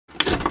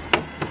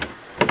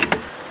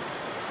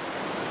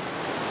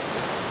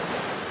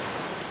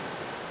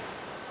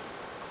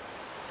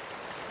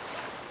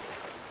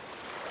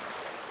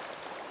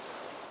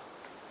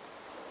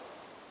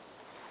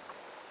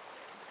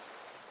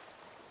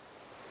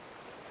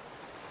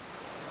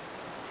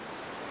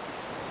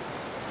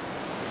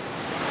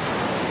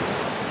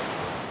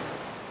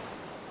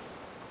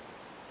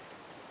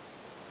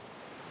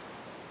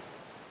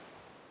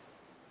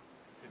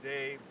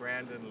Today,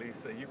 Brandon,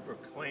 Lisa, you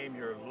proclaim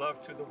your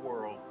love to the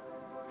world,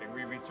 and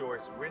we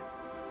rejoice with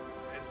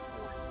and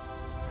for you.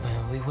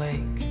 When we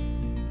wake,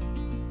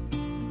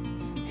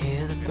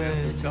 hear the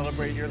birds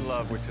celebrate your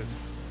love, which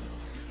is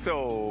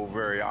so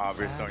very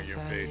obvious on your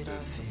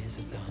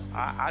faces.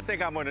 I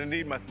think I'm going to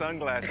need my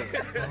sunglasses,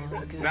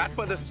 not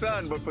for the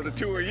sun, but for the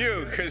two of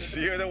you, because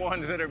you're the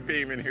ones that are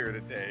beaming here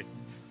today.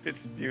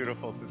 It's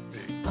beautiful to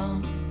see.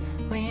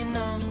 We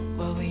know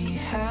what we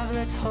have,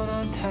 let's hold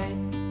on tight.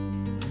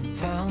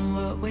 Found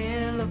what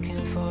we're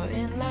looking for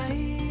in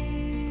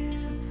life.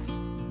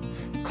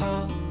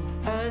 Call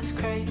us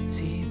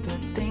crazy, but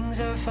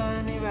things are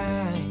finally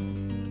right.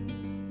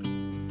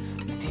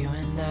 With you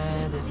and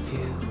I, the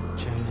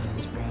future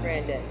is bright.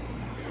 Brandon,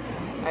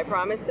 I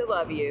promise to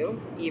love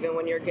you, even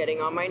when you're getting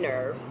on my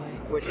nerves,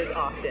 which is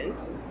often.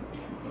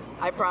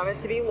 I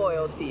promise to be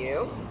loyal to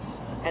you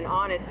and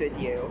honest with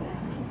you,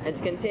 and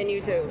to continue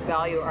to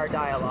value our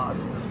dialogue,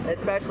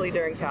 especially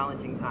during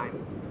challenging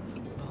times.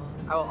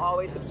 I will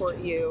always support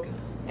you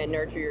and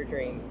nurture your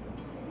dreams.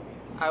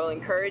 I will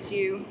encourage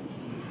you,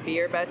 be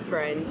your best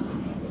friend,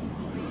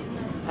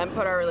 and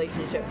put our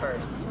relationship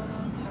first.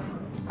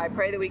 I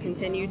pray that we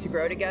continue to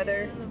grow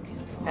together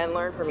and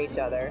learn from each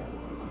other.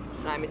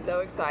 And I'm so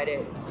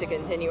excited to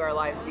continue our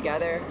lives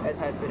together as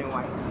husband and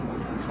wife.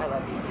 I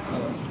love you.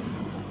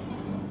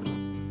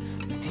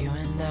 With you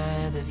and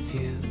I, the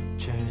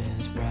future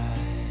is bright.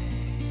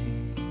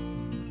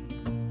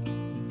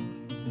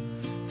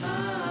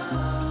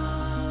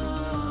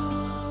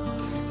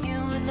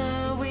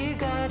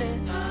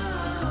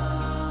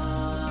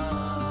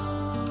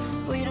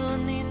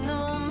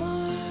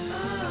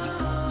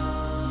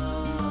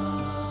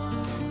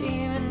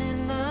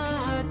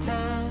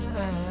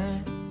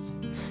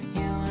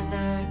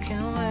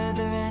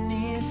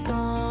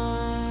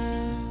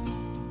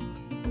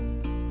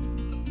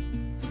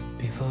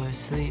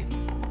 Sleep,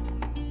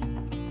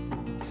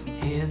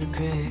 hear the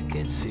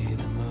crickets, see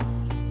the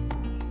moon,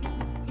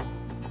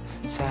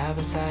 side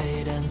by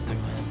side and through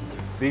and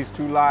through. These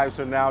two lives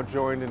are now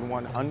joined in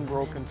one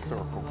unbroken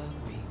circle.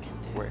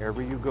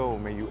 Wherever you go,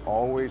 may you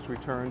always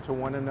return to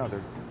one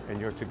another in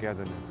your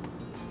togetherness.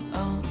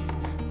 Oh,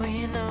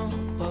 we know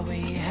what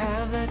we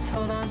have, let's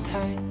hold on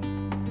tight.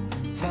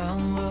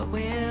 Found what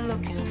we're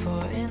looking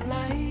for in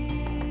life.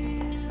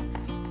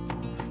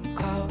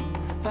 Call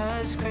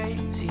us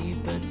crazy,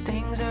 but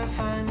things are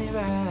finally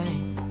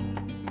right.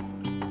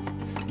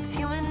 With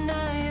you and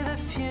I, the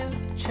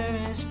future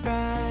is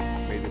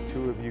bright. May the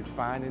two of you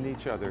find in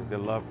each other the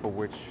love for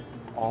which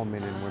all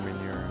men and women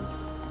yearn.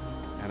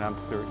 And I'm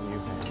certain you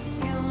have.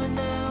 You and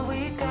I,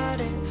 we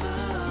got it.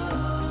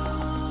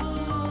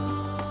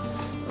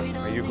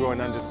 May you grow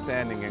in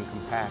understanding and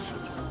compassion.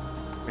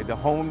 May the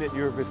home that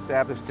you have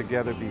established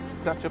together be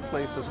such a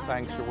place of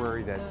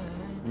sanctuary that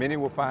many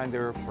will find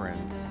they're a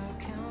friend.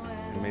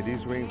 And may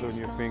these rings on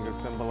your fingers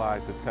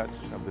symbolize the touch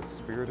of the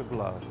spirit of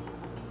love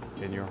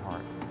in your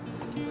hearts.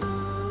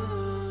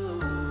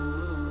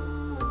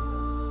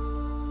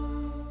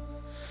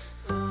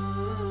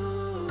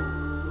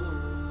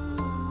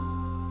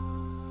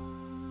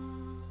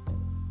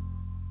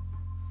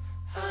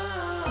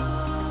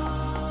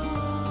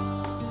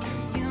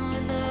 You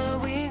and I,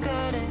 we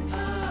got it.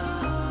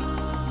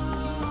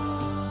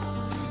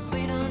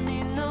 We don't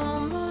need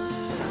no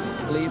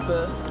more.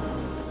 Lisa,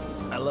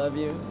 I love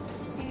you.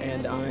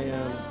 And I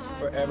am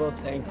forever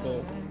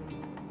thankful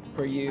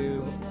for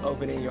you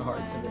opening your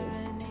heart to me.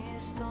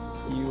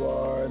 You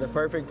are the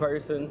perfect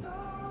person,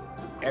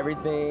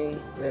 everything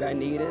that I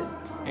needed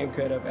and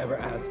could have ever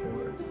asked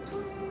for.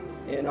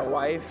 In a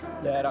wife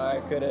that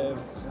I could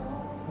have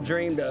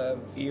dreamed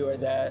of, you are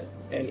that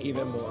and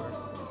even more.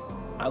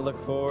 I look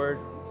forward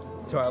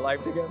to our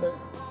life together.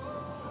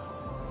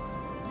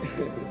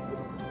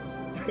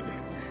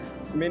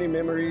 Many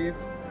memories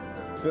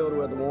filled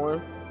with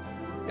warmth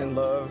and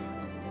love,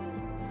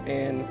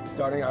 and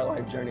starting our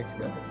life journey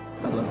together.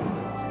 I love you.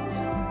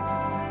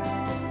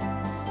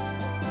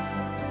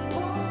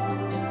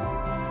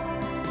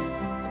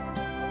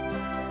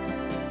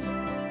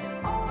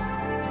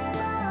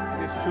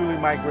 It is truly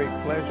my great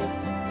pleasure.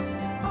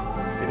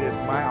 It is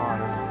my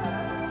honor.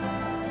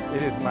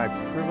 It is my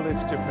privilege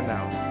to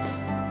pronounce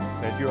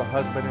that you're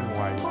husband and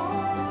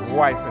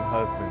wife and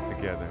husband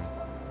together.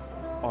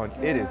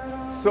 It is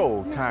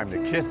so time to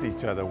kiss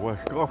each other. Well,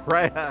 go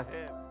right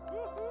ahead.